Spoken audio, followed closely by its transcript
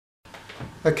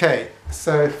Okay,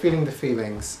 so feeling the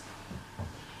feelings.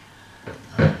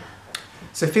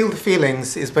 So feel the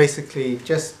feelings is basically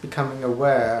just becoming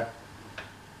aware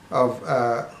of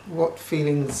what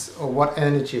feelings or what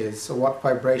energies or what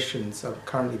vibrations are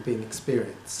currently being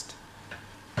experienced.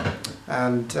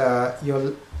 And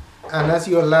as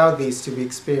you allow these to be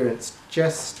experienced,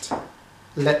 just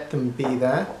let them be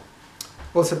there.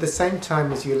 Also, at the same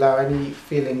time as you allow any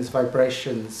feelings,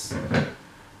 vibrations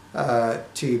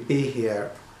to be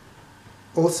here,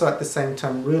 also at the same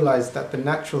time realize that the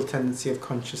natural tendency of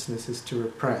consciousness is to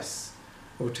repress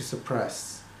or to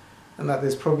suppress, and that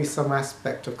there's probably some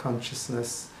aspect of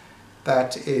consciousness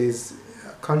that is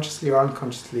consciously or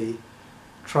unconsciously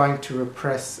trying to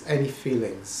repress any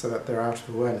feelings so that they're out of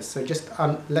awareness. So just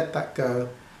let that go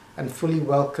and fully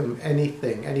welcome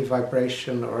anything, any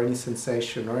vibration or any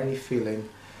sensation or any feeling.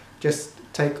 Just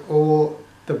take all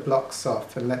the blocks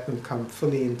off and let them come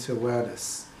fully into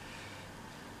awareness.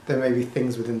 There may be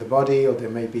things within the body, or there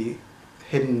may be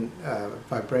hidden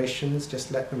vibrations.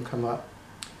 Just let them come up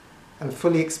and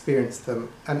fully experience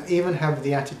them, and even have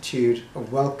the attitude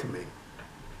of welcoming.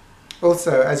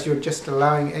 Also, as you're just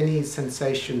allowing any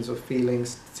sensations or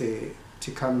feelings to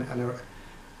come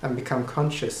and become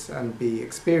conscious and be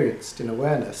experienced in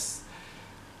awareness,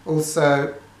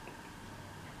 also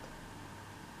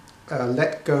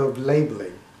let go of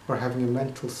labeling or having a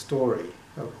mental story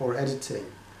or editing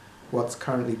what's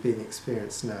currently being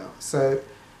experienced now. So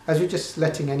as you're just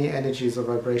letting any energies or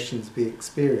vibrations be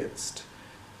experienced,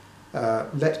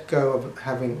 let go of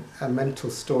having a mental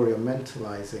story or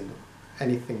mentalizing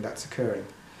anything that's occurring.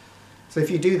 So if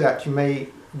you do that, you may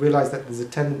realize that there's a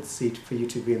tendency for you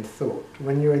to be in thought.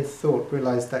 When you're in thought,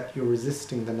 realize that you're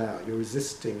resisting the now, you're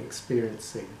resisting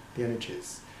experiencing the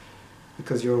energies,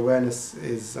 because your awareness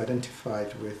is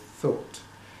identified with thought.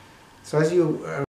 So as you